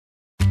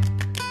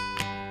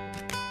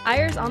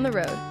Eyres on the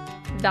Road,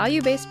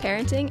 value-based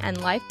parenting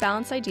and life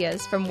balance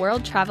ideas from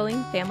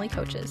world-traveling family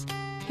coaches.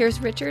 Here's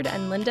Richard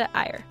and Linda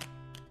Eyre.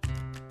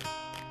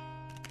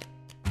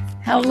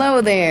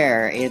 Hello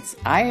there, it's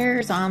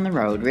Eyres on the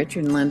Road.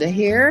 Richard and Linda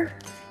here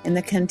in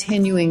the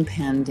continuing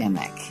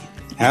pandemic.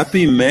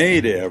 Happy May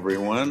to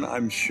everyone.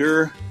 I'm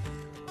sure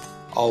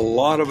a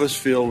lot of us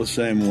feel the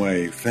same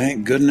way.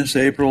 Thank goodness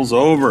April's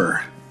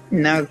over.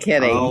 No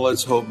kidding. Oh,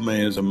 let's hope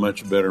May is a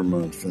much better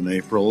month than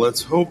April.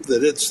 Let's hope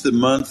that it's the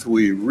month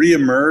we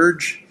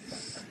reemerge.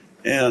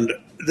 And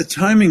the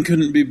timing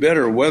couldn't be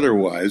better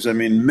weather-wise. I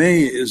mean,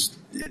 May is,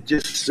 it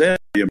just says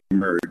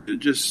reemerge. It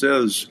just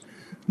says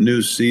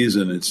new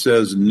season. It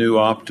says new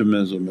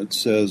optimism. It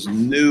says a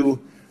new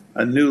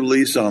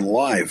lease on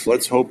life.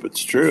 Let's hope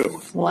it's true.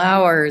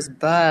 Flowers,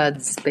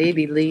 buds,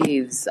 baby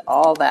leaves,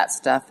 all that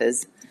stuff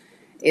is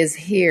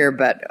here.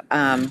 But,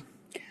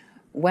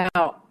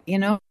 well, you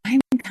know,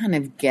 I'm kind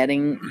of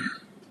getting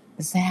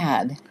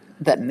sad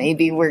that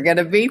maybe we're going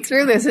to be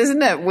through this.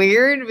 Isn't it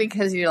weird?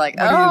 Because you're like,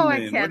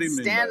 I can't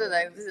stand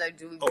it.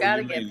 We've got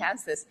to get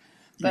past this.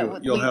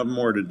 But you'll have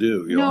more to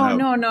do. No.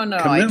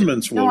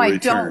 Commitments will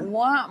return. I don't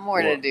want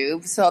more to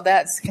do. So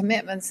that's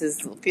commitments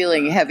is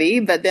feeling heavy.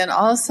 But then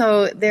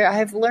also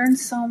I've learned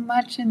so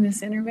much in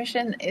this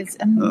intermission. It's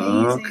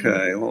amazing.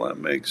 Okay, well that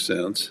makes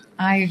sense.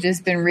 I've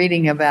just been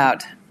reading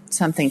about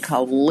something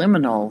called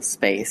liminal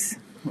space,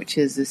 which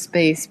is the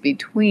space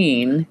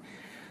between,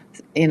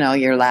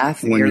 your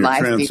life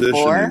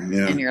before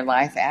and your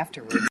life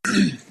afterwards.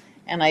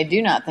 And I do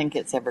not think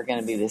it's ever going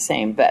to be the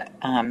same. But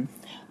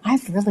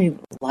I've really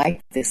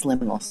liked this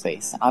liminal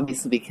space,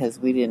 obviously because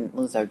we didn't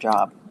lose our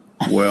job.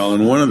 Well,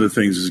 and one of the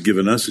things it's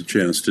given us a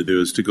chance to do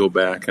is to go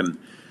back and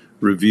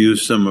review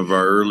some of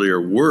our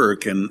earlier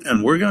work.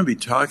 And we're going to be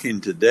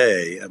talking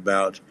today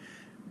about,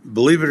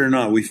 believe it or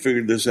not, we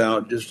figured this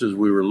out just as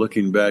we were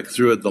looking back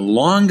through it, the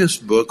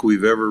longest book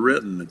we've ever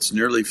written. It's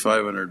nearly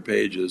 500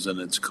 pages, and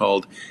it's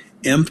called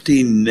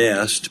Empty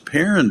Nest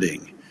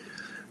Parenting.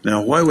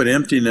 Now, why would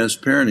empty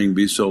nest parenting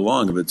be so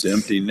long? If it's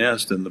empty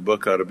nest, then the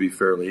book ought to be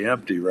fairly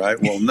empty,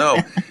 right? Well, no.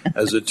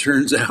 As it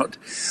turns out,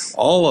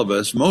 all of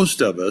us,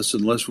 most of us,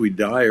 unless we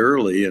die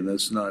early, and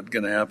that's not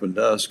going to happen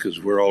to us because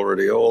we're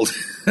already old,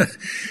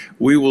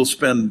 we will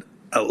spend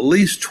at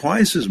least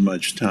twice as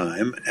much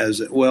time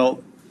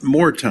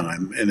more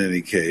time in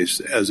any case,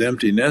 as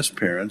empty nest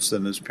parents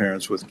than as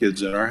parents with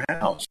kids in our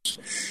house.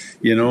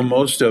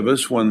 Most of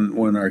us,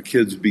 when our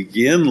kids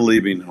begin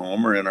leaving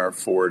home, are in our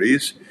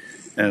 40s.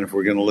 And if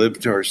we're going to live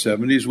to our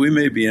 70s, we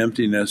may be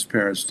empty nest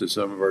parents to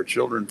some of our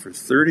children for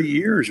 30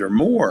 years or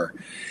more.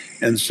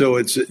 And so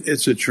it's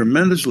a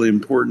tremendously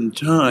important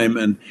time.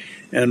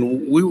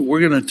 And we're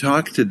going to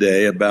talk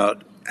today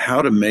about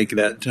how to make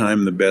that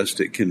time the best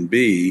it can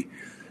be.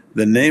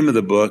 The name of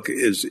the book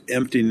is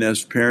Empty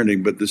Nest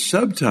Parenting, but the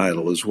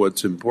subtitle is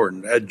what's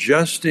important: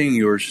 Adjusting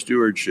Your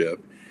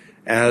Stewardship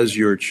as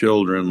Your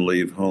Children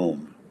Leave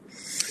Home.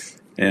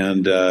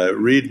 And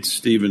read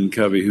Stephen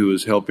Covey, who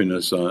is helping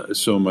us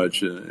so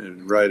much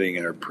in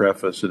writing our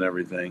preface and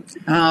everything.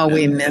 Oh,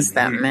 we miss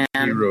that man.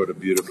 He wrote a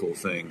beautiful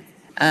thing.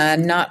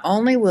 Not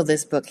only will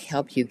this book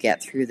help you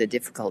get through the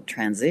difficult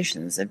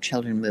transitions of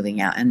children moving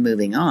out and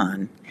moving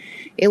on,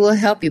 it will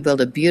help you build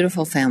a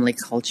beautiful family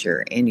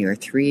culture in your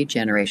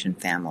 3-generation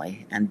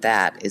family, and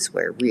that is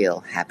where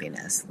real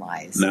happiness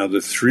lies. Now, the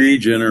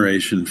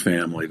 3-generation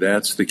family,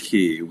 that's the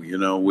key.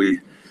 We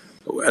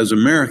as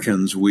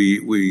Americans,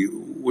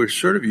 we're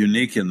sort of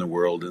unique in the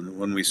world, and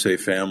when we say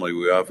family,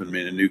 we often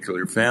mean a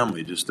nuclear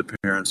family, just the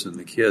parents and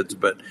the kids.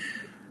 But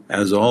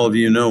as all of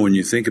you know, when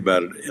you think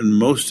about it, in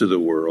most of the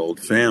world,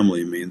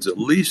 family means at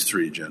least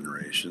 3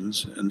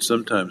 generations, and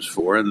sometimes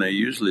 4, and they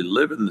usually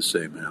live in the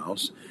same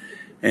house.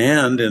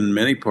 And in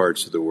many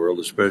parts of the world,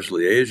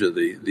 especially Asia,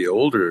 the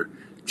older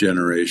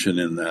generation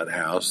in that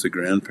house, the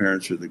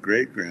grandparents or the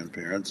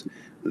great-grandparents,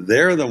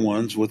 they're the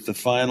ones with the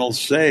final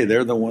say.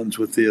 They're the ones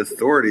with the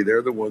authority.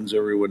 They're the ones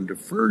everyone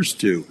defers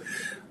to.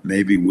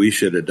 Maybe we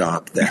should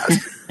adopt that.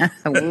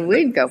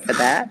 We'd go for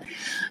that.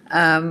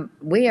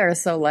 We are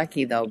so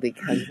lucky, though,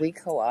 because we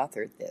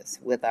co-authored this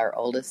with our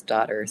oldest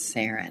daughter,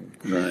 Saren,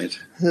 right,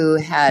 who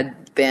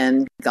had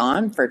been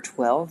gone for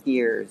 12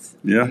 years.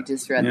 Yeah. I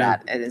just read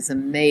that. It is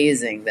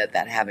amazing that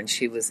happened.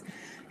 She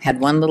had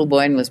one little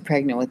boy and was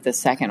pregnant with the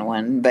second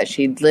one, but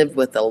she'd lived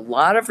with a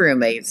lot of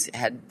roommates,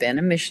 had been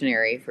a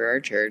missionary for our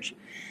church,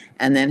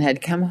 and then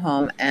had come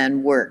home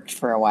and worked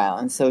for a while.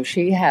 And so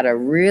she had a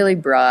really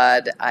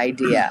broad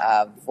idea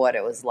of what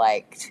it was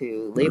like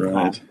to leave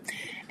home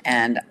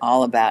and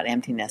all about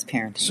empty nest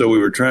parenting. So we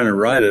were trying to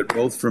write it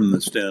both from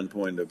the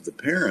standpoint of the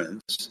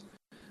parents,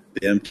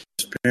 the empty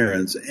nest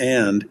parents,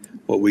 and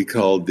what we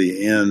called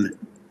the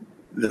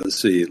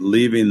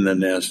leaving the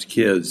nest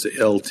kids,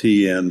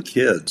 LTN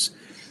kids.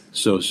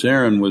 So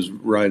Saren was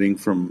writing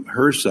from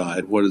her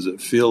side, what does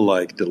it feel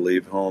like to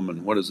leave home,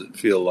 and what does it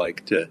feel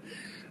like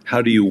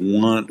what do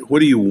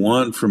you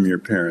want from your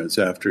parents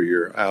after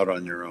you're out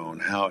on your own?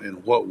 In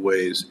what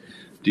ways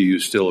do you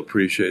still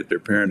appreciate their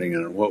parenting,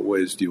 and in what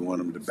ways do you want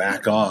them to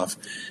back off?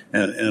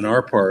 And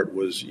our part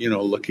was,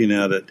 looking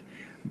at it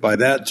by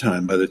that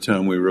time, by the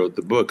time we wrote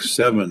the book,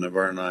 7 of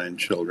our 9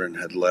 children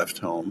had left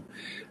home.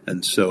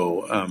 And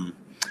so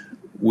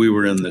we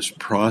were in this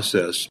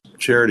process.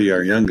 Charity,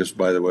 our youngest,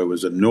 by the way,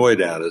 was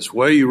annoyed at us.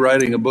 Why are you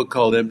writing a book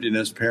called Empty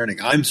Nest Parenting?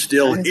 I'm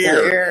still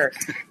here.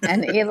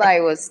 And Eli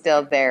was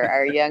still there,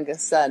 our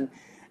youngest son.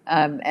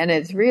 And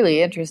it's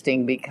really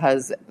interesting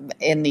because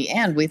in the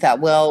end we thought,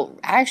 well,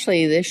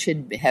 actually this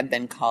should have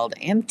been called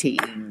Empty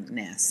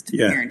Nest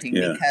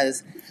Parenting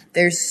because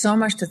there's so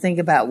much to think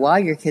about while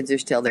your kids are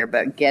still there,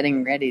 but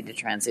getting ready to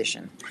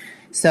transition.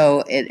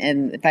 So,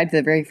 and in fact,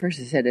 the very first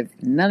I said, if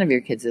none of your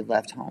kids have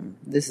left home,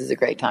 this is a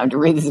great time to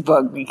read this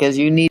book because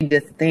you need to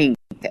think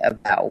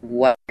about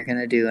what you're going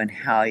to do and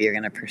how you're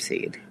going to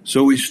proceed.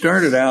 So we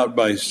started out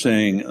by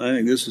saying, I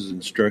think this is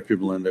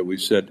instructive, Linda. We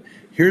said,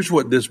 here's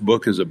what this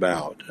book is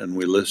about. And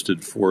we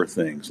listed 4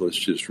 things. Let's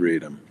just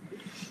read them.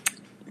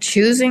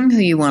 Choosing who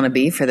you want to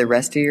be for the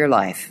rest of your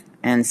life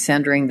and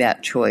centering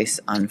that choice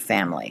on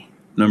family.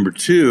 Number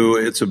 2,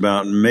 it's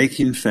about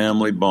making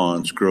family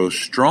bonds grow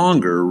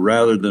stronger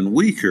rather than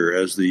weaker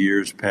as the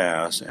years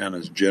pass and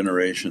as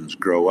generations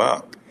grow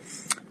up.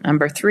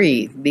 Number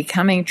 3,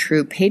 becoming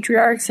true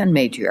patriarchs and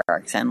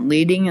matriarchs and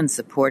leading and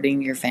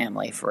supporting your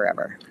family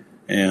forever.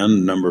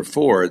 And number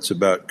 4, it's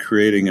about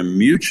creating a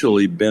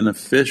mutually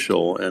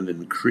beneficial and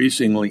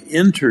increasingly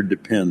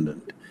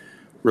interdependent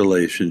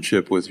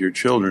relationship with your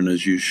children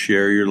as you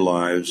share your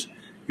lives,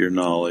 your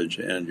knowledge,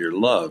 and your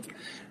love.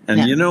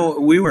 And, you know,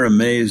 we were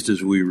amazed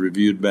as we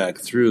reviewed back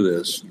through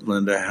this,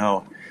 Linda,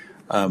 how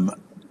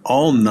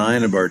all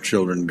 9 of our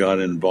children got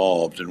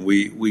involved. And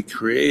we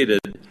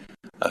created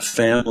a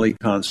family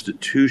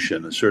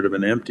constitution, a sort of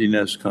an empty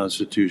nest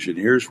constitution.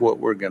 Here's how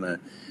we're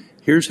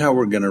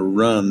going to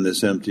run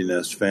this empty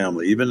nest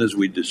family, even as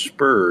we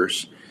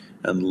disperse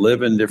and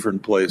live in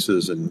different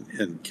places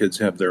and kids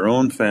have their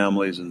own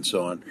families and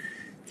so on.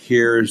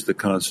 Here's the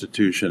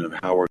constitution of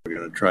how we're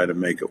going to try to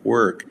make it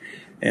work.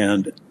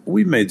 And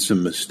we made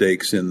some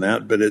mistakes in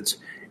that, but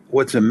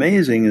what's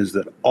amazing is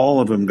that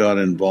all of them got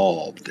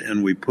involved,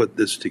 and we put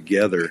this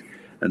together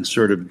and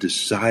sort of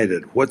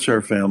decided what's our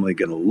family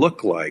going to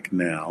look like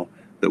now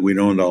that we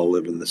don't all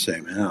live in the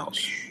same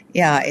house.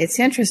 Yeah, it's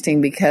interesting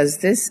because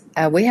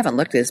we haven't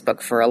looked at this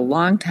book for a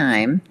long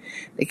time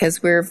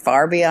because we're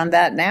far beyond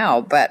that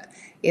now, but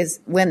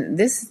when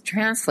this is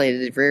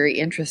translated very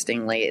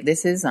interestingly,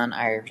 this is on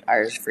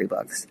Irish Free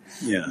Books.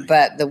 Yeah.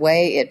 But the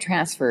way it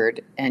transferred,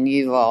 and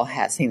you've all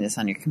seen this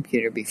on your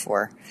computer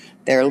before,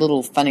 there are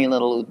little funny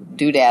little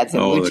doodads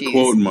and the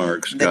quote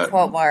marks. The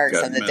quote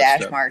marks and the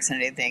dash marks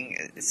and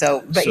everything.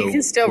 So you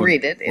can still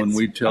read it. When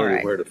we tell you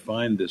where to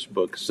find this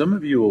book, some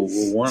of you will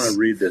want to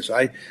read this.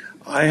 I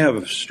have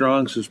a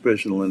strong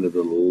suspicion, Linda, that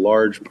a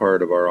large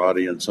part of our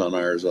audience on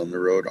Ours on the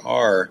Road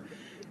are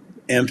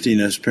empty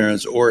nest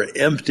parents or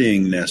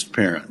emptying nest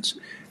parents.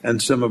 And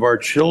some of our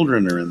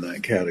children are in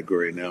that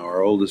category now.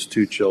 Our oldest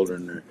 2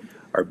 children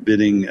are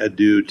bidding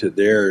adieu to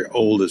their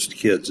oldest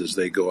kids as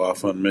they go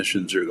off on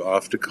missions or go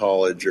off to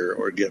college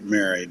or get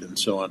married and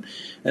so on.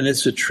 And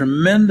it's a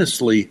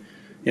tremendously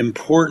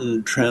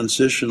important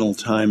transitional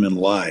time in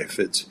life.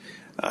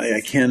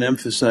 I can't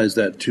emphasize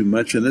that too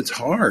much, and it's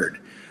hard.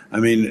 I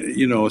mean,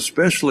 you know,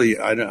 especially,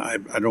 I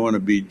don't want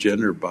to be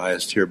gender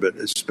biased here, but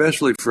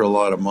especially for a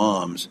lot of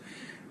moms,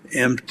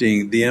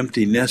 the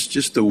empty nest,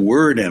 just the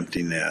word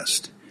empty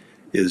nest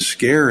is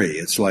scary.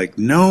 It's like,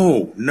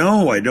 no,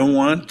 I don't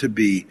want to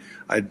be,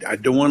 I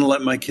don't want to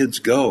let my kids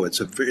go. It's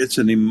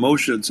an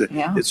emotion.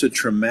 It's a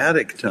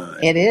traumatic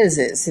time. It is.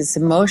 It's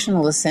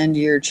emotional to send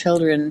your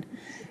children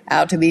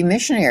out to be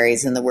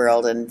missionaries in the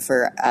world. And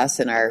for us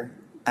in our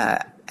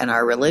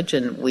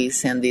religion, we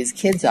send these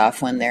kids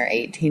off when they're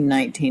 18,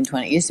 19,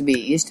 20. It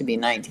used to be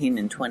 19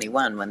 and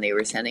 21 when they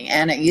were sending.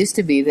 And it used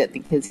to be that the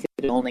kids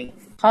could only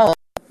call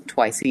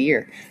twice a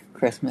year,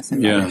 Christmas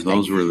and Mother's Day.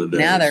 Those were the days.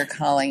 Now they're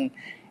calling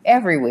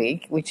every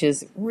week, which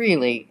is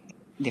really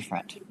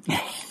different.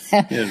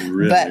 It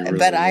really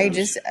but I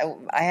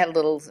had a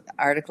little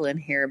article in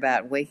here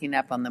about waking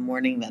up on the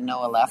morning that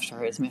Noah left for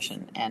his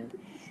mission, and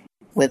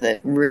with a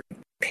real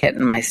pit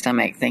in my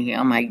stomach, thinking,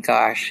 "Oh my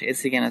gosh,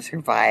 is he going to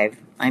survive?"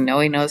 I know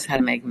he knows how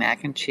to make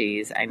mac and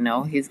cheese. I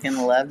know he's going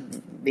to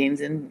love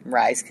beans and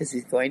rice because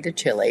he's going to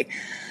Chile.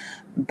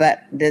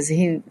 But does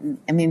he,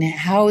 I mean,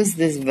 how is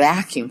this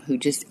vacuum who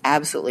just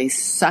absolutely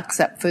sucks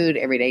up food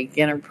every day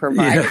going to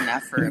provide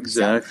enough for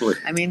himself? Exactly.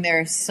 I mean, there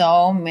are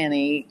so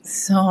many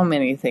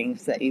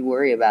things that you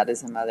worry about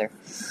as a mother.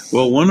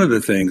 Well, one of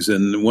the things,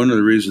 and one of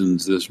the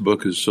reasons this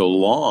book is so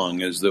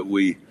long, is that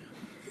we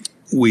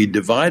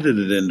divided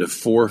it into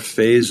 4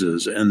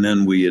 phases, and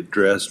then we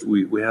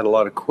had a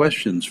lot of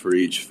questions for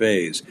each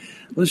phase.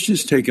 Let's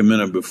just take a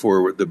minute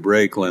before the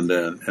break,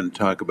 Linda, and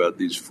talk about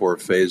these 4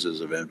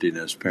 phases of empty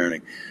nest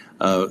parenting.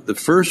 The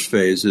first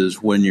phase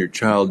is when your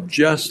child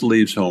just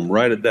leaves home,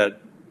 right at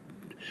that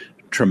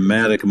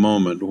traumatic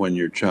moment when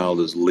your child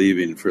is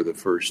leaving for the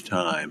first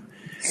time.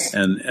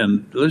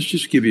 And let's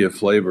just give you a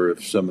flavor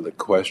of some of the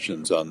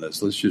questions on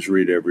this. Let's just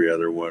read every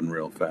other one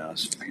real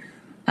fast.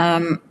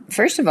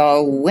 First of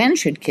all, when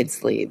should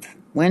kids leave?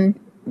 When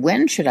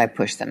When should I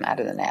push them out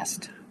of the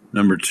nest?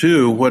 Number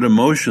 2, what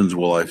emotions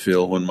will I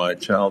feel when my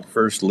child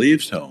first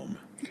leaves home?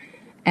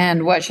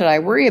 And what should I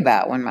worry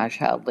about when my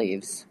child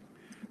leaves?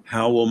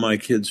 How will my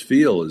kids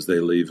feel as they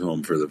leave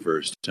home for the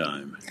first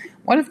time?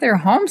 What if they're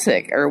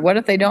homesick, or what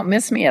if they don't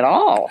miss me at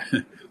all?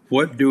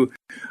 What do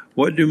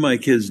my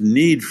kids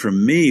need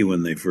from me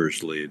when they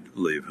first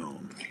leave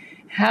home?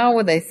 How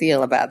will they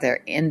feel about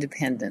their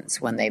independence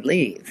when they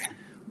leave?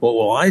 What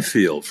will I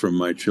feel from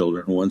my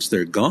children once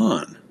they're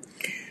gone?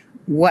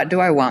 What do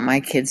I want my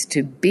kids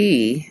to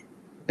be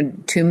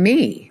to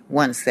me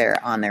once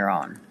they're on their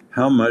own?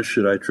 How much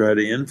should I try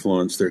to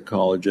influence their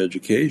college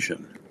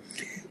education?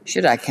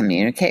 Should I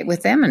communicate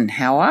with them, and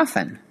how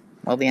often?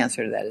 Well, the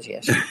answer to that is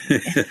yes.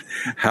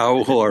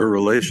 How will our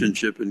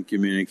relationship and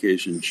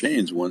communication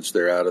change once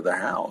they're out of the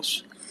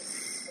house?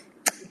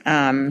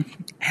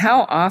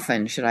 How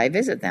often should I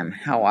visit them?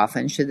 How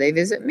often should they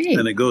visit me?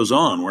 And it goes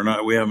on.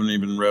 We haven't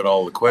even read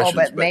all the questions.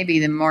 But maybe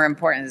the more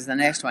important is the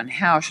next one.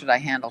 How should I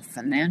handle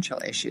financial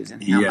issues,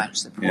 and how much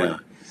support? Yeah.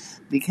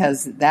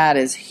 Because that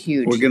is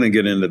huge. We're going to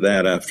get into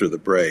that after the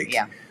break.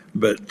 Yeah.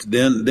 But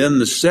then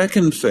the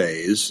second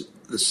phase,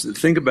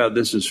 think about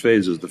this as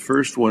phases. The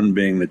first one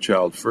being the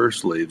child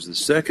first leaves. The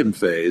second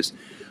phase,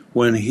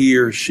 when he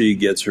or she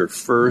gets her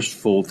first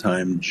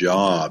full-time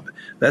job.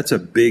 That's a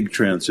big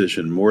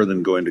transition, more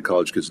than going to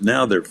college, because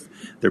now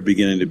they're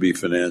beginning to be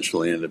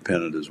financially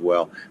independent as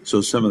well.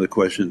 So some of the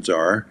questions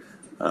are,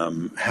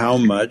 how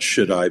much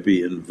should I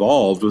be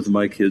involved with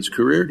my kids'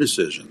 career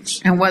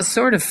decisions? And what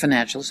sort of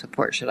financial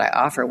support should I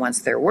offer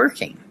once they're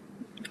working?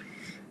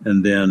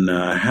 And then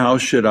how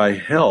should I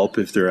help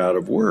if they're out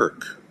of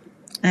work?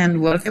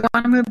 And what if they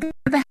want to move to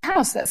the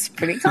house? That's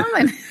pretty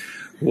common.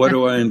 What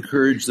do I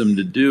encourage them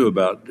to do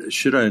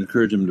should I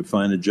encourage them to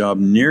find a job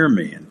near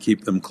me and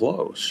keep them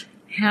close?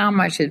 How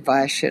much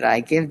advice should I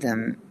give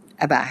them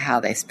about how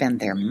they spend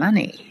their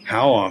money?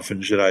 How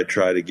often should I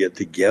try to get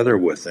together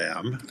with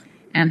them?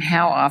 And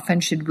how often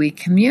should we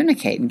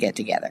communicate and get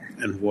together?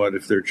 And what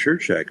if their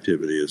church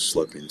activity is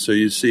slipping? So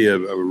you see a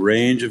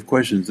range of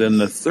questions. Then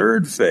the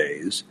third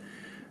phase,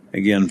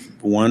 again,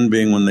 1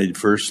 being when they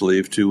first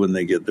leave, 2 when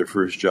they get their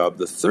first job.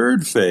 The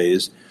third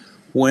phase,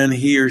 when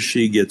he or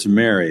she gets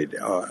married.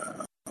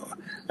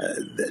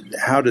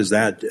 How does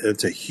that?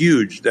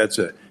 That's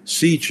a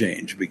sea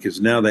change,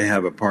 because now they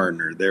have a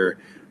partner. They're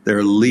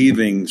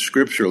leaving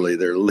scripturally.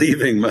 They're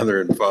leaving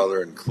mother and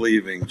father and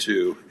cleaving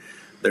to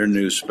their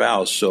new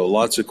spouse. So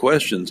lots of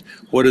questions.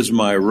 What is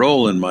my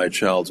role in my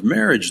child's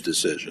marriage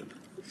decision?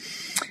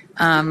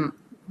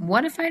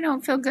 What if I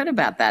don't feel good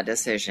about that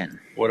decision?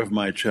 What if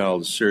my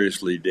child is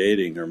seriously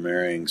dating or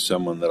marrying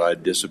someone that I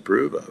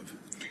disapprove of?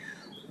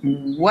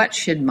 What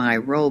should my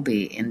role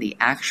be in the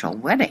actual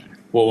wedding?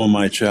 What will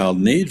my child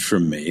need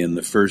from me in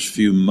the first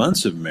few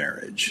months of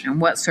marriage?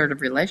 And what sort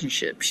of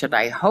relationship should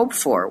I hope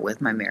for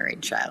with my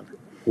married child?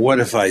 What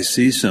if I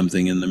see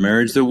something in the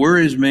marriage that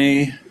worries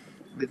me?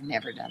 We've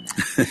never done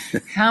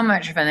that. How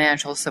much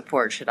financial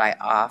support should I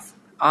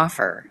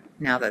offer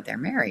now that they're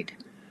married?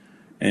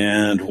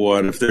 And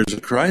what if there's a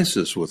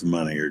crisis with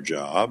money or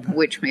job?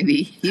 Which may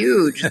be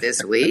huge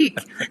this week,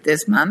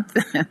 this month,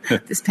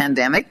 this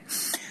pandemic.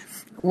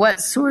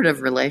 What sort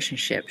of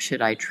relationship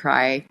should I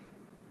try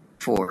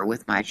for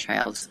with my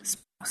child's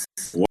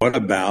spouses? What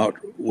about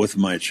with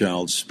my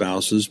child's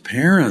spouse's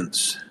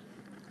parents?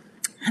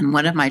 And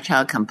what if my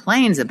child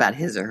complains about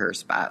his or her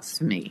spouse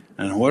to me?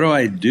 And what do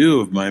I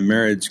do if my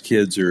married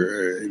kids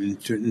are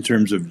in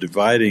terms of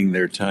dividing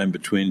their time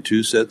between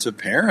 2 sets of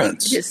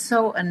parents? It's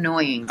so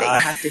annoying. They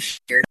have to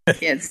share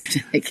kids.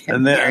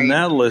 And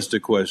that list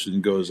of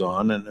questions goes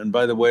on. And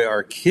by the way,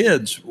 our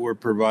kids were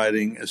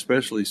providing,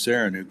 especially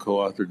Saren, who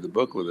co-authored the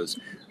book with us,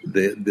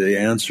 the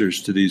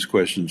answers to these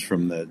questions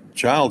from the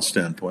child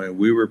standpoint.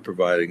 We were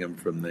providing them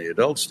from the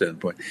adult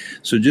standpoint.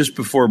 So just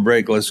before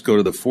break, let's go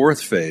to the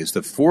fourth phase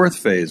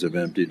of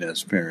empty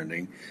nest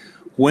parenting,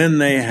 when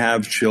they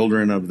have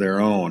children of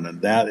their own.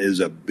 And that is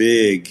a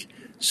big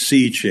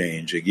sea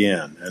change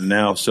again. And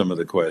now some of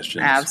the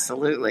questions.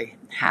 Absolutely.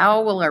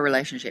 How will our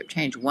relationship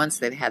change once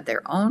they've had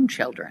their own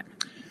children?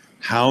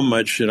 How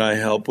much should I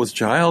help with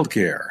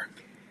childcare?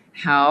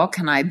 How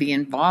can I be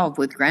involved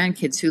with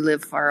grandkids who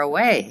live far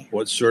away?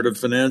 What sort of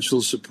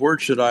financial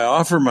support should I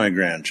offer my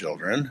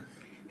grandchildren?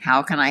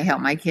 How can I help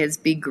my kids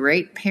be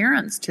great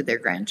parents to their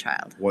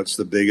grandchild? What's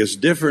the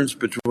biggest difference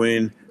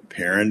between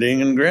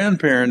parenting and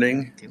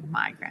grandparenting? To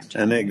my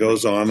grandchild. And it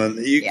goes on, and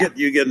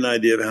you get an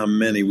idea of how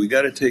many. We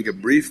got to take a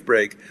brief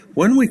break.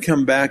 When we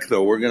come back,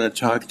 though, we're going to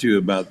talk to you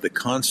about the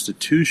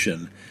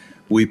Constitution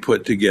we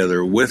put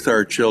together with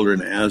our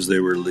children as they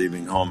were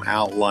leaving home,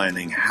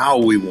 outlining how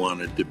we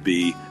wanted to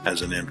be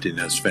as an empty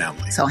nest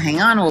family. So hang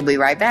on, we'll be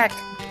right back.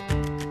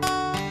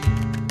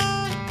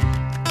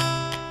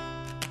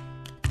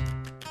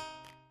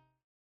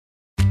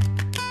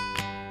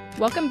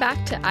 Welcome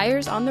back to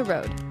Eyres on the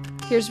Road.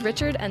 Here's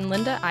Richard and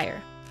Linda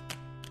Eyre.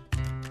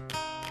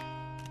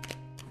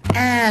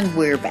 And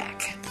we're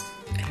back.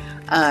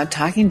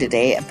 Talking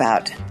today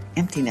about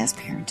empty nest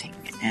parenting.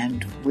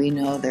 And we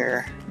know there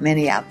are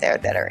many out there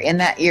that are in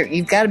that.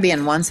 You've got to be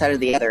on one side or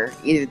the other,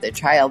 either the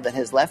child that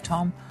has left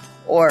home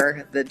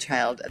or the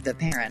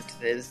parent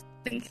that is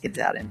bringing kids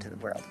out into the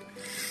world.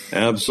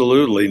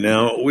 Absolutely.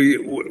 Now,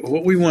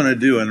 what we want to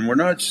do, and we're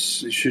not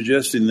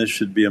suggesting this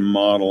should be a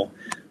model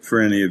for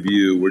any of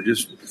you. We're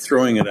just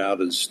throwing it out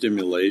as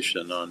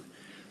stimulation on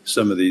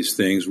some of these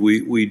things.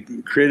 We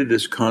created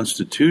this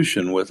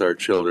constitution with our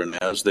children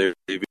as they're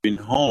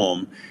leaving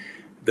home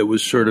that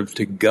was sort of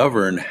to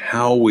govern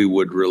how we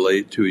would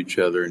relate to each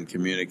other and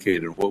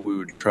communicate and what we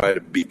would try to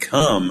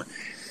become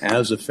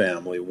as a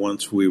family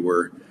once we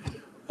were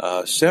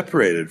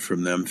separated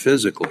from them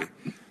physically.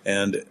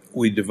 And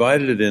we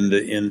divided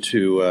it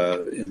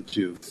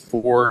into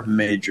four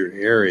major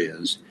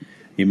areas: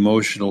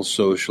 emotional,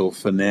 social,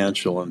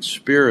 financial, and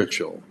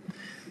spiritual.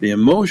 The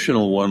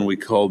emotional one we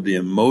called the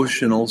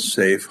emotional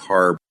safe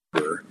harbor.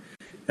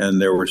 And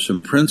there were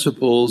some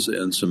principles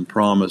and some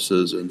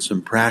promises and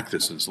some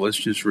practices. Let's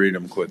just read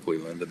them quickly,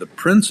 Linda. The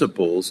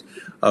principles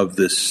of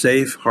the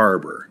safe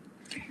harbor.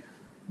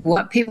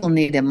 What people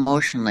need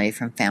emotionally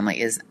from family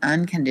is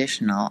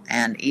unconditional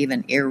and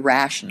even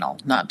irrational,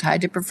 not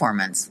tied to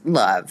performance,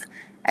 love,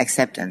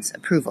 acceptance,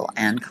 approval,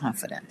 and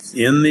confidence.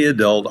 In the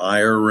adult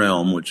higher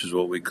realm, which is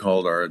what we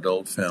called our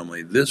adult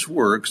family, this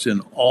works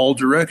in all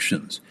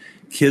directions.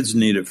 Kids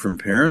need it from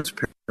parents,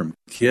 from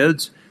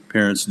kids.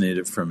 Parents need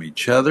it from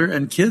each other,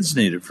 and kids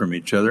need it from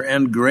each other,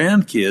 and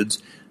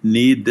grandkids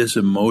need this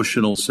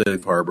emotional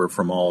safe harbor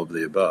from all of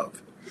the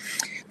above.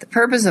 The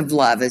purpose of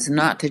love is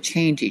not to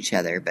change each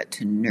other, but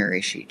to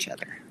nourish each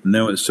other.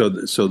 No, so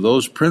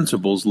those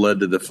principles led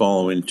to the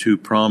following two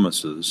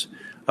promises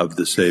of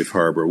the safe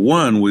harbor.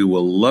 One, we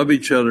will love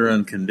each other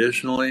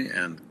unconditionally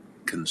and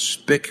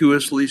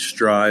conspicuously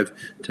strive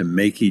to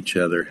make each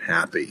other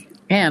happy.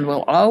 And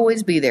we'll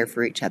always be there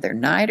for each other,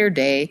 night or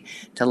day,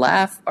 to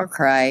laugh or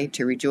cry,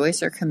 to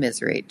rejoice or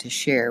commiserate, to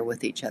share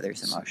with each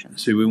other's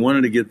emotions. See, we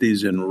wanted to get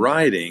these in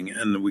writing,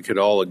 and we could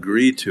all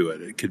agree to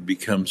it. It could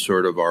become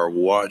sort of our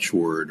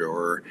watchword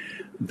or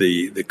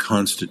the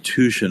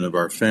constitution of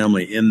our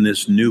family in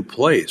this new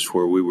place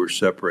where we were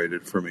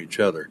separated from each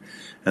other.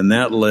 And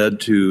that led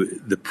to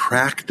the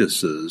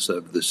practices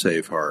of the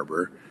safe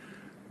harbor,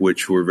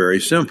 which were very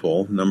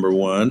simple. Number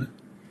one,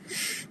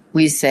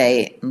 we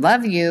say,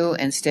 love you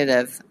instead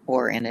of,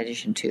 or in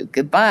addition to,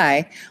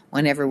 goodbye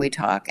whenever we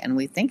talk, and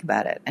we think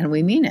about it, and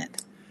we mean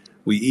it.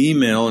 We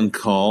email and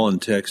call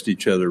and text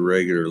each other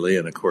regularly,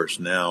 and of course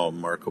now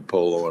Marco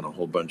Polo and a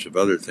whole bunch of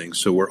other things.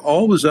 So we're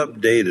always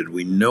updated.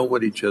 We know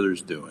what each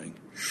other's doing.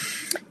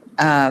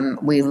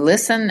 We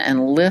listen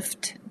and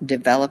lift,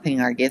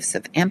 developing our gifts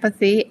of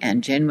empathy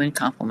and genuine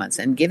compliments,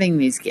 and giving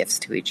these gifts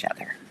to each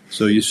other.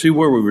 So you see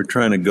where we were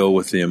trying to go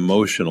with the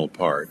emotional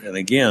part. And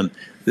again,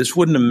 this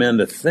wouldn't have meant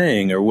a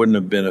thing or wouldn't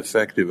have been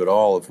effective at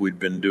all if we'd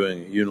been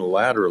doing it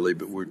unilaterally,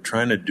 but we're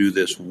trying to do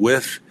this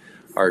with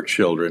our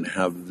children,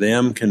 have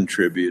them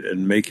contribute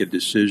and make a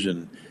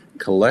decision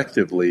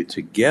collectively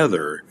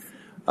together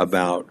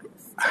about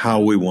how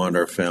we want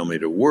our family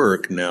to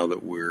work now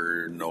that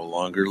we're no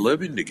longer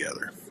living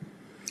together.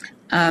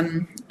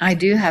 I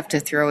do have to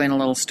throw in a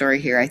little story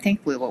here. I think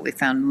what we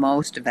found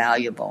most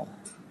valuable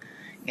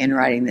in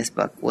writing this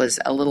book was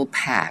a little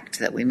pact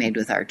that we made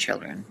with our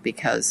children,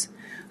 because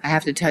I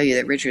have to tell you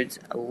that Richard's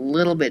a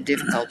little bit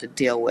difficult to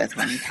deal with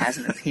when he has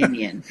an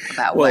opinion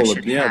about what should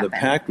happen. Well, yeah, the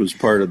pact was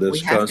part of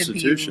this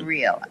Constitution.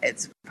 We have to be real.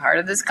 It's part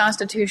of this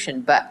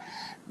Constitution, but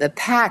the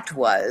pact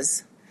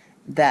was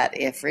that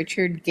if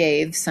Richard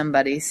gave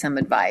somebody some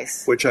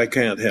advice, which I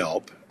can't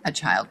help, a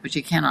child, but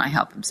he cannot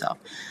help himself,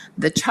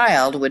 the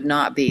child would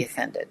not be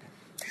offended.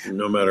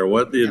 No matter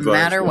what the advice was. No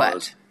matter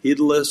what. He'd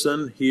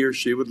listen, he or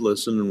she would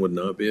listen and would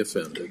not be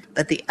offended.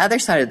 But the other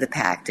side of the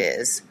pact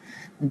is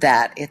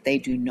that if they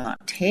do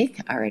not take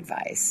our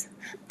advice,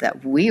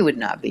 that we would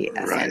not be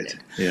offended.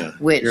 Right, yeah.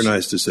 Which, you're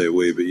nice to say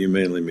we, but you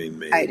mainly mean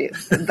me. I do.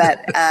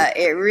 But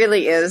it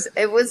really is,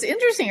 it was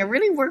interesting. It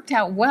really worked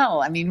out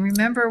well. I mean,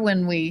 remember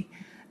when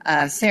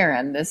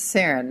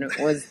Saren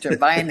was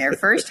buying their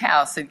first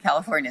house in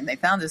California, and they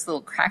found this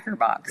little cracker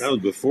box. That was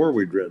before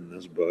we'd written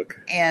this book.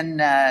 In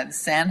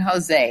San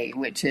Jose,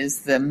 which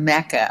is the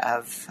mecca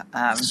of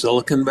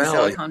Silicon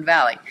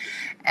Valley.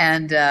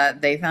 And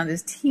they found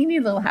this teeny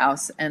little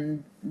house,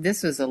 and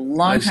this was a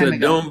long time ago. I said,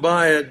 don't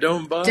buy it.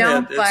 Don't buy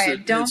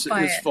it.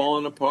 It's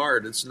falling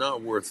apart. It's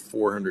not worth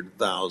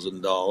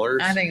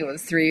 $400,000. I think it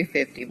was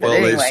 $350. But well,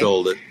 anyway, they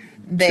sold it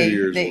 2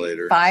 years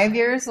later. 5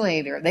 years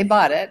later, they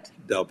bought it.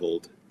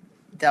 Doubled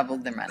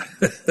their money.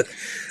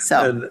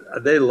 So,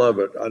 and they love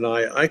it, and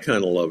I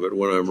kind of love it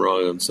when I'm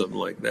wrong on something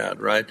like that,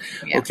 right?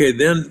 Yeah. Okay,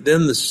 then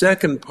the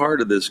second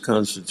part of this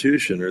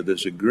Constitution or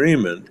this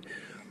agreement,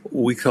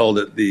 we called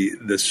it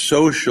the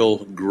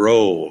social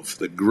grove,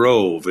 the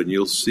grove, and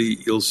you'll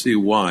see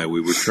why.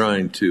 We were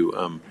trying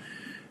to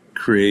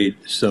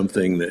create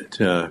something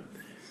that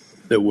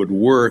would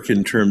work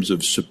in terms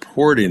of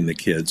supporting the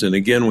kids. And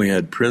again, we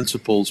had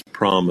principles,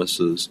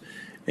 promises,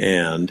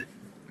 and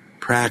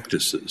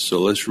practices. So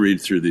let's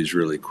read through these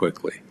really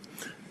quickly.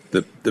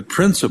 The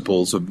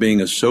principles of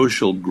being a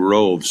social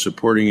grove,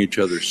 supporting each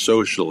other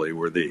socially,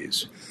 were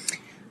these.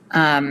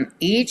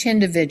 Each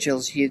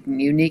individual's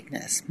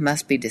uniqueness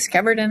must be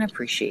discovered and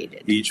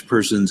appreciated. Each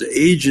person's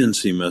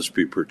agency must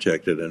be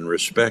protected and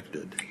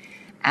respected.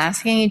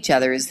 Asking each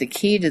other is the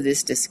key to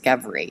this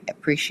discovery,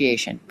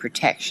 appreciation,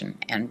 protection,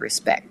 and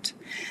respect.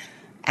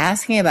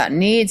 Asking about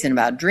needs and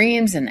about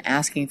dreams, and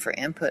asking for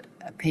input,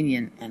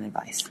 opinion, and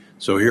advice.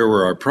 So here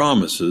were our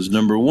promises.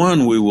 Number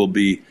one, we will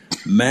be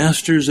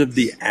masters of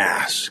the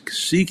ask,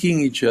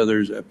 seeking each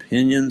other's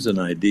opinions and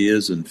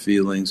ideas and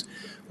feelings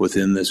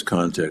within this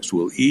context.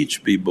 We'll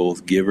each be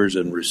both givers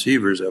and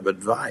receivers of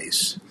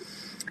advice.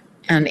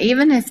 And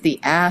even if the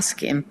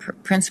ask in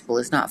principle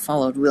is not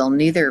followed, we'll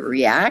neither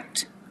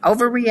overreact,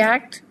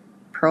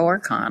 pro or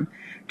con,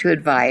 to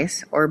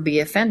advice or be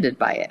offended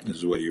by it. This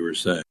is what you were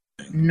saying.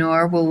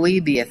 Nor will we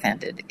be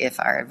offended if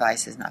our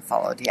advice is not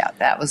followed. Yeah,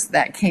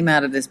 that came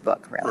out of this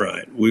book, really.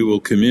 Right. We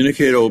will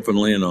communicate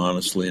openly and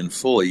honestly and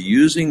fully,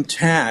 using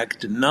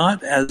tact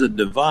not as a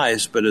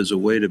device, but as a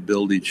way to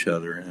build each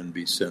other and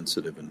be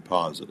sensitive and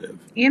positive.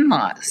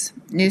 In-laws,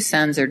 new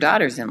sons or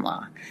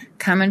daughters-in-law,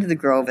 come into the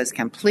grove as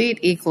complete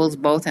equals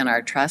both in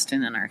our trust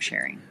and in our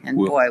sharing. And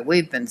boy,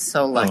 we've been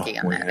so lucky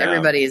on that. Have.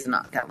 Everybody is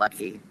not that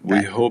lucky.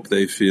 We hope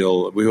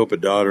a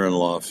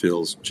daughter-in-law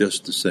feels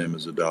just the same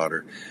as a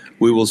daughter.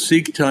 We will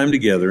seek time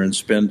together and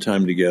spend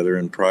time together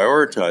and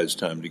prioritize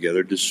time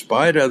together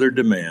despite other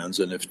demands.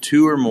 And if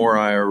two or more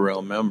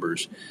IRL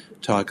members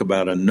talk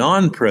about a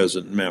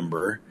non-present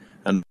member,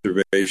 an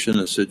observation,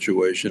 a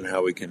situation,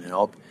 how we can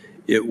help,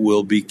 it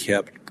will be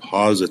kept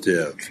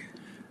positive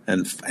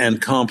and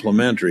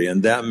complimentary,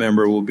 and that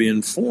member will be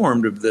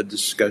informed of the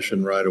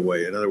discussion right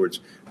away. In other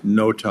words,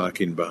 no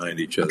talking behind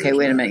each other. Okay,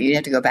 wait a minute. You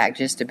have to go back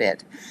just a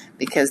bit.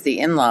 Because the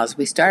in-laws,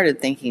 we started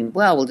thinking,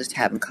 well, we'll just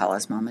have them call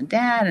us mom and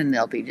dad, and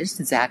they'll be just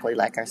exactly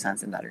like our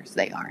sons and daughters.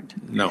 They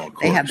aren't. No, of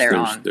course. They have their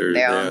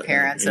own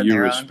parents and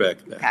their own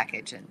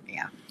package. And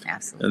yeah,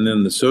 absolutely. And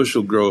then the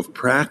Social Grove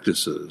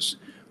practices.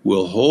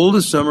 We'll hold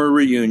a summer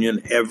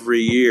reunion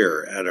every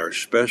year at our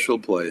special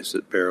place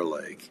at Bear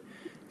Lake.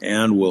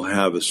 And we'll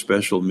have a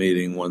special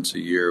meeting once a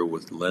year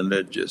with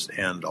Linda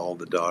and all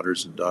the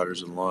daughters and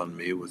daughters-in-law and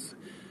me with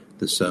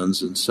the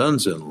sons and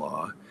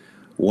sons-in-law.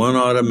 One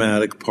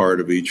automatic part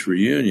of each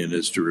reunion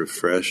is to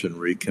refresh and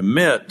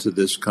recommit to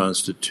this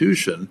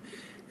Constitution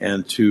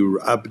and to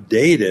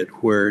update it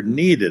where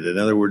needed. In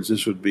other words,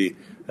 this would be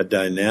a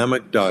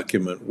dynamic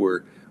document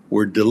where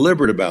we're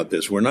deliberate about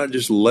this. We're not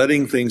just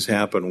letting things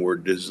happen. We're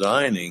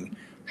designing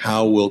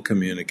how we'll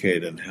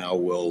communicate and how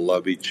we'll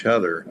love each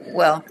other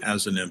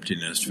as an empty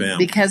nest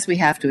family. Because we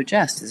have to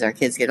adjust as our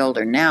kids get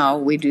older. Now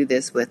we do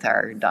this with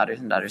our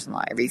daughters and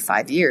daughters-in-law every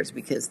 5 years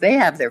because they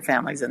have their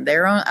families and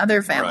their own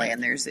other family, right.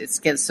 And it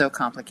gets so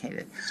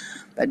complicated.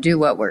 But do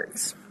what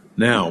works.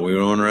 Now, we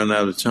don't want to run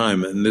out of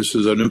time, and this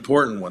is an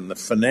important one, the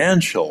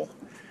financial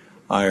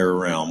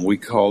IRL realm. We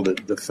called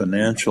it the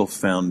financial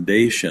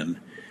foundation.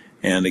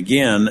 And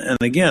again,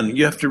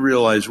 you have to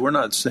realize we're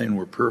not saying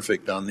we're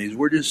perfect on these.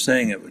 We're just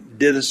saying it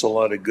did us a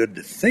lot of good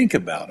to think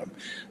about them.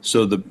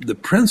 So the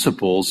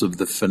principles of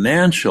the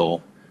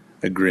financial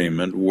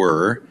agreement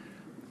were: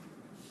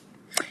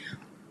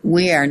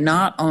 we are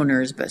not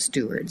owners but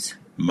stewards.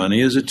 Money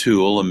is a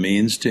tool, a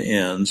means to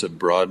ends of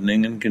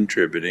broadening and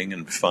contributing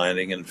and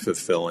finding and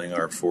fulfilling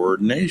our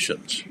forward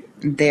nations.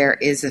 There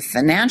is a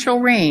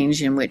financial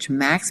range in which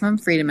maximum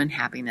freedom and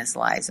happiness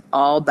lies.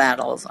 All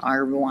battles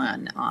are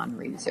won on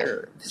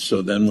reserves.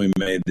 So then we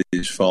made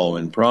these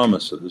following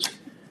promises.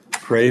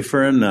 Pray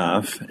for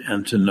enough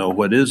and to know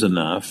what is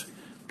enough.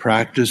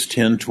 Practice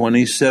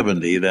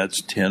 10-20-70.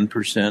 That's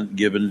 10%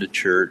 given to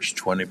church,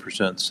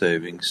 20%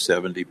 savings,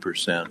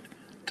 70%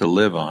 to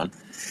live on.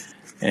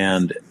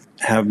 And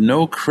have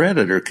no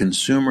credit or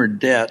consumer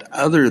debt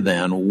other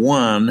than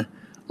one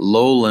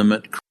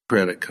low-limit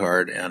credit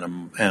card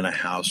and a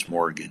house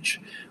mortgage.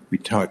 We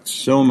talked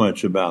so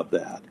much about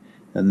that.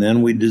 And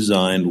then we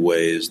designed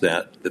ways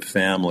that the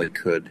family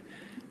could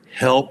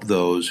help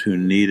those who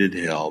needed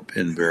help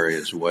in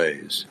various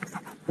ways.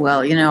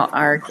 Well,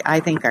 I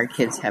think our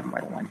kids have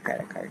more than one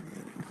credit card.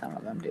 Some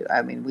of them do.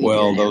 I mean,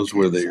 those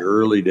were the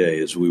early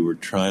days. We were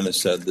trying to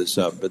set this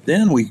up. But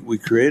then we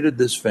created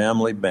this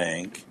family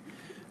bank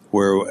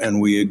and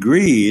we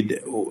agreed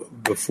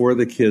before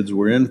the kids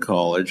were in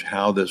college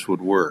how this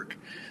would work.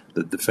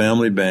 That the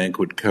family bank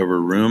would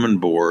cover room and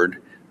board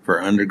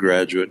for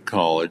undergraduate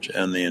college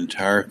and the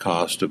entire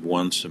cost of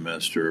one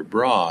semester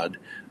abroad,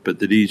 but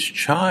that each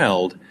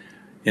child,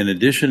 in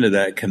addition to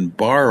that, can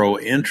borrow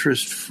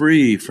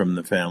interest-free from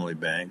the family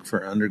bank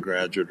for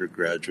undergraduate or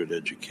graduate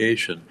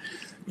education,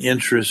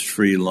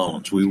 interest-free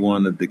loans. We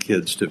wanted the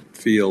kids to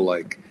feel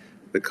like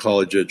the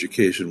college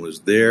education was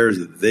theirs,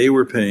 that they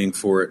were paying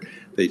for it.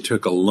 They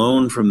took a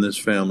loan from this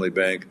family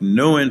bank,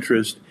 no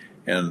interest,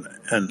 and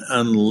an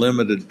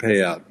unlimited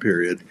payout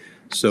period.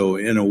 So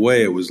in a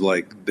way, it was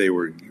like they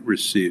were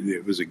received.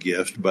 It was a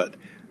gift, but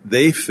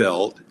they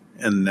felt,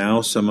 and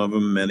now some of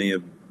them, many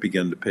have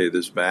begun to pay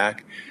this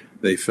back,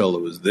 they felt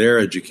it was their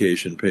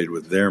education paid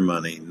with their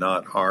money,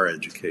 not our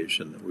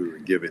education that we were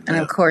giving them.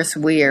 And of course,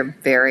 we are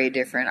very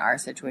different. Our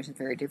situation is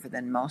very different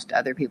than most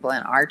other people.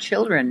 And our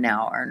children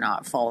now are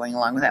not following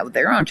along with that with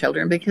their own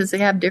children because they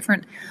have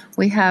different.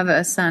 We have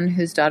a son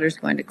whose daughter's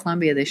going to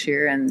Columbia this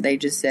year, and they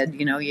just said,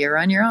 you're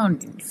on your own.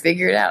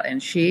 Figure it out.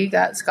 And she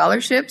got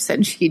scholarships,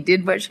 and she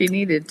did what she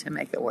needed to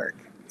make it work.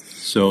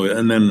 So,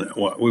 and then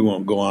we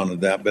won't go on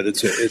with that, but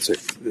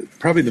it's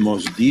probably the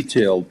most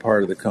detailed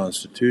part of the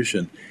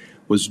Constitution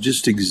was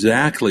just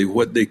exactly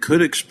what they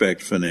could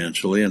expect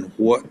financially and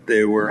what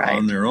they were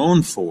on their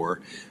own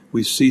for.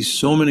 We see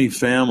so many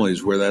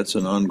families where that's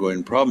an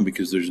ongoing problem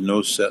because there's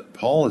no set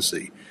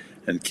policy,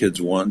 and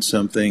kids want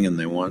something and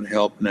they want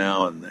help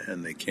now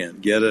and they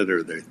can't get it,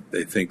 or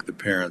they think the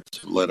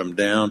parents let them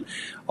down.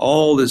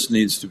 All this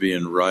needs to be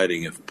in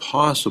writing if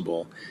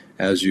possible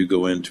as you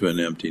go into an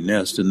empty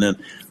nest. And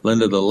then,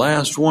 Linda, the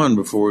last one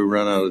before we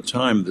run out of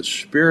time, the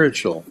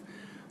spiritual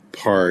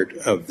part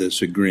of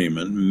this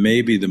agreement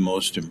may be the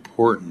most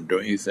important,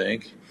 don't you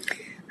think?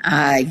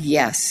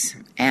 Yes,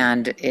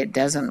 and it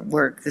doesn't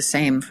work the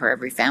same for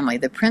every family.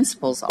 The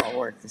principles all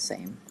work the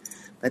same,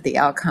 but the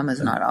outcome is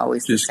not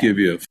always the same. Just give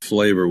you a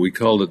flavor. We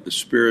called it the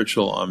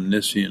spiritual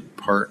omniscient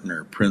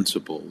partner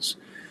principles,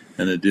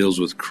 and it deals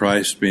with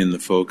Christ being the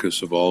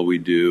focus of all we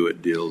do.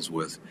 It deals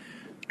with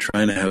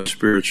trying to have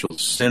spiritual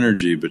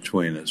synergy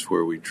between us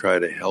where we try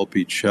to help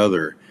each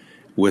other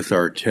with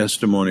our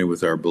testimony,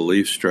 with our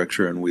belief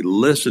structure, and we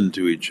listen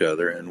to each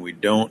other, and we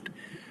don't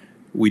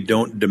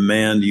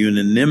demand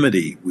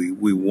unanimity.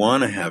 We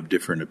want to have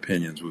different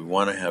opinions. We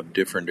want to have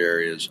different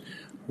areas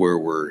where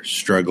we're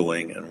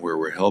struggling and where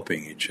we're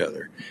helping each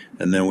other.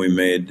 And then we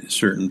made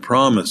certain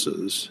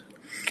promises.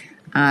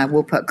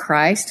 We'll put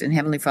Christ and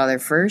Heavenly Father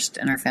first,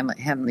 and our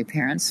heavenly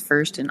parents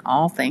first in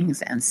all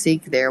things, and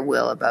seek their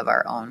will above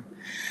our own.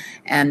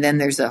 And then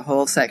there's a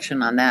whole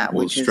section on that.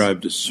 We'll strive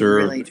to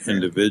serve really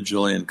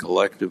individually and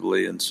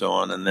collectively and so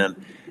on.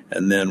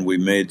 And then we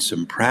made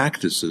some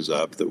practices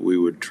up that we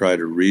would try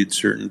to read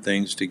certain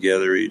things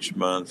together each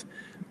month.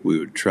 We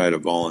would try to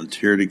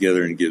volunteer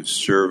together and give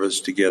service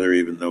together,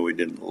 even though we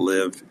didn't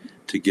live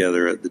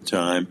together at the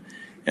time.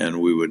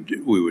 And we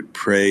would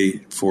pray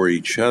for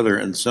each other,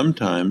 and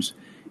sometimes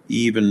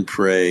even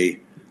pray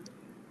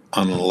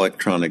on an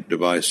electronic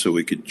device so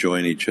we could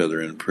join each other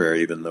in prayer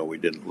even though we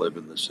didn't live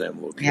in the same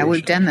location. Yeah,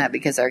 we've done that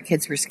because our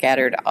kids were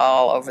scattered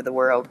all over the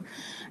world,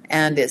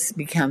 and it's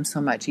become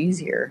so much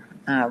easier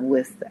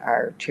with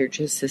our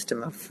church's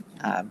system of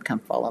Come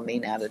Follow Me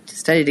now to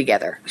study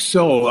together.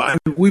 So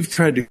we've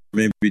tried to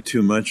maybe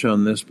too much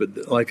on this,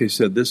 but like I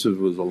said, this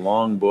was a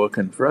long book,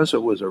 and for us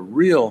it was a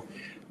real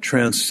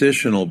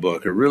transitional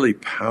book, a really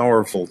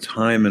powerful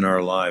time in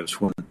our lives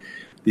when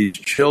these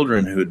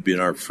children who had been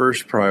our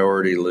first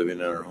priority living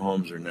in our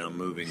homes are now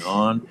moving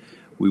on.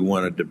 We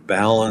wanted to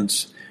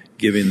balance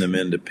giving them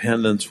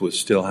independence with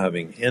still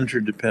having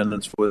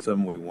interdependence with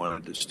them. We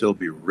wanted to still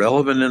be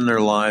relevant in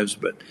their lives,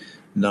 but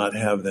not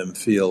have them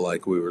feel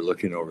like we were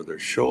looking over their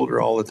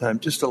shoulder all the time.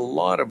 Just a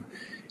lot of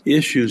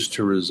issues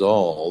to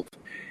resolve.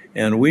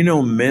 And we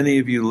know many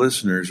of you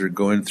listeners are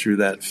going through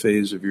that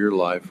phase of your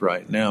life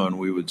right now, and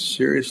we would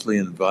seriously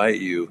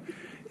invite you,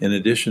 in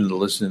addition to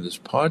listening to this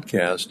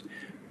podcast,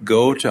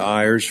 go to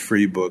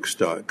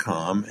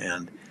IresFreeBooks.com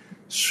and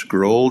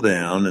scroll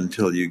down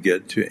until you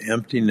get to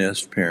Empty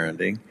Nest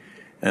Parenting,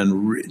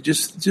 and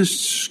just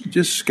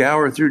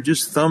scour through,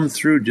 just thumb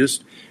through,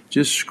 just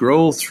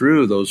scroll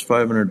through those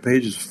 500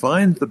 pages.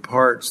 Find the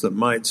parts that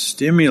might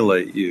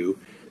stimulate you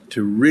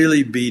to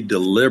really be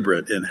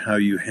deliberate in how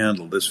you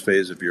handle this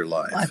phase of your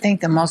life. Well, I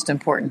think the most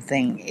important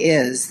thing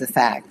is the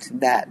fact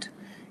that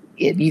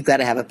you've got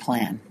to have a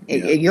plan.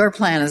 Your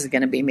plan is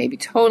going to be maybe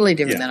totally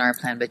different than our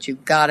plan, but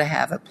you've got to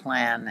have a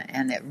plan,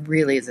 and it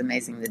really is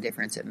amazing the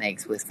difference it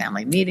makes with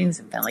family meetings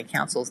and family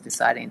councils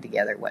deciding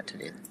together what to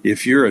do.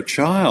 If you're a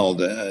child,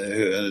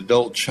 an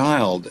adult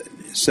child,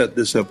 set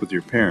this up with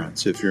your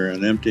parents. If you're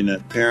an empty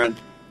net parent,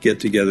 get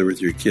together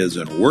with your kids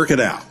and work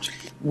it out.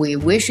 We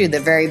wish you the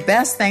very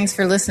best. Thanks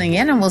for listening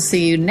in, and we'll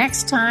see you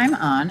next time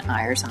on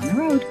Eyres on the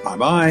Road.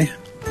 Bye-bye.